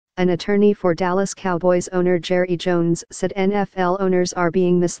An attorney for Dallas Cowboys owner Jerry Jones said NFL owners are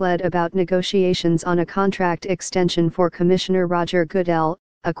being misled about negotiations on a contract extension for Commissioner Roger Goodell,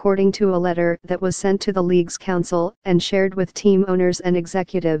 according to a letter that was sent to the league's counsel and shared with team owners and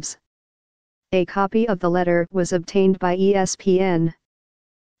executives. A copy of the letter was obtained by ESPN.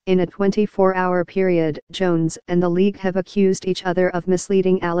 In a 24-hour period, Jones and the league have accused each other of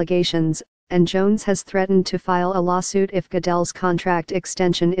misleading allegations, and Jones has threatened to file a lawsuit if Goodell's contract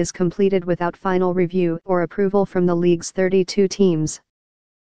extension is completed without final review or approval from the league's 32 teams.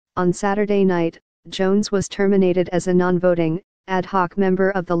 On Saturday night, Jones was terminated as a non-voting, ad hoc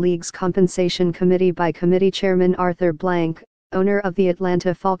member of the league's compensation committee by committee chairman Arthur Blank, owner of the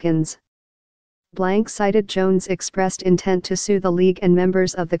Atlanta Falcons. Blank cited Jones' expressed intent to sue the league and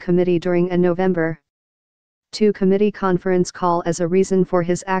members of the committee during a November 2 committee conference call as a reason for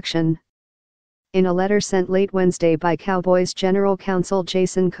his action. In a letter sent late Wednesday by Cowboys General Counsel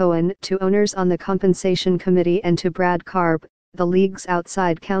Jason Cohen to owners on the compensation committee and to Brad Karp, the league's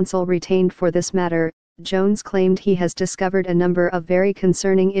outside counsel retained for this matter, Jones claimed he has discovered a number of very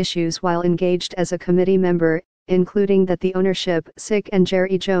concerning issues while engaged as a committee member, including that the ownership, SIC and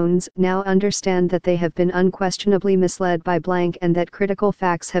Jerry Jones now understand that they have been unquestionably misled by Blank and that critical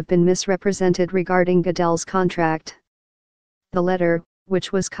facts have been misrepresented regarding Goodell's contract. The letter,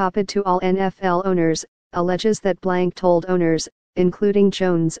 which was copied to all NFL owners, alleges that Blank told owners, including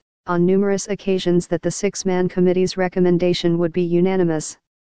Jones, on numerous occasions that the 6-man committee's recommendation would be unanimous.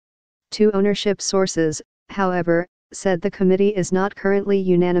 2 ownership sources, however, said the committee is not currently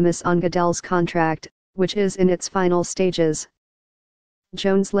unanimous on Goodell's contract, which is in its final stages.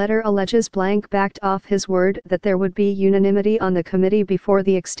 Jones' letter alleges Blank backed off his word that there would be unanimity on the committee before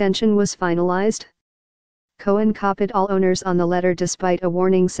the extension was finalized. Cohen copied all owners on the letter despite a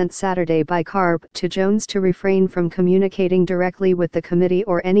warning sent Saturday by Karp to Jones to refrain from communicating directly with the committee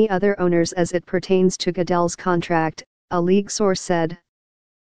or any other owners as it pertains to Goodell's contract, a league source said.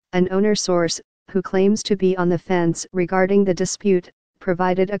 An owner source, who claims to be on the fence regarding the dispute,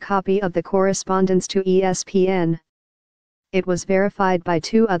 provided a copy of the correspondence to ESPN. It was verified by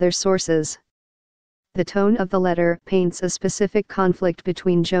 2 other sources. The tone of the letter paints a specific conflict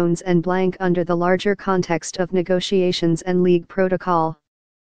between Jones and Blank under the larger context of negotiations and league protocol.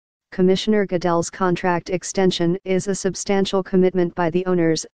 Commissioner Goodell's contract extension is a substantial commitment by the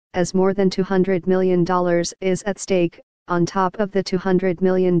owners, as more than $200 million is at stake, on top of the $200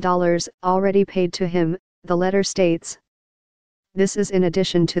 million already paid to him, the letter states. This is in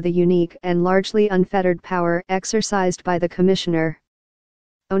addition to the unique and largely unfettered power exercised by the commissioner.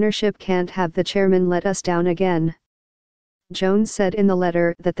 Ownership can't have the chairman let us down again. Jones said in the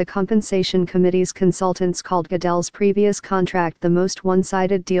letter that the compensation committee's consultants called Goodell's previous contract the most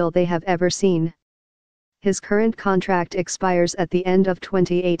one-sided deal they have ever seen. His current contract expires at the end of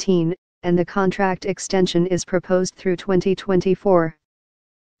 2018, and the contract extension is proposed through 2024.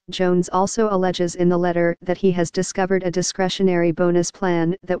 Jones also alleges in the letter that he has discovered a discretionary bonus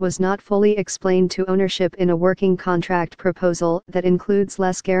plan that was not fully explained to ownership in a working contract proposal that includes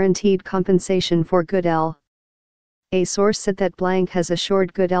less guaranteed compensation for Goodell. A source said that Blank has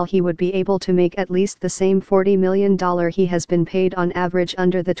assured Goodell he would be able to make at least the same $40 million he has been paid on average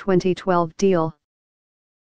under the 2012 deal.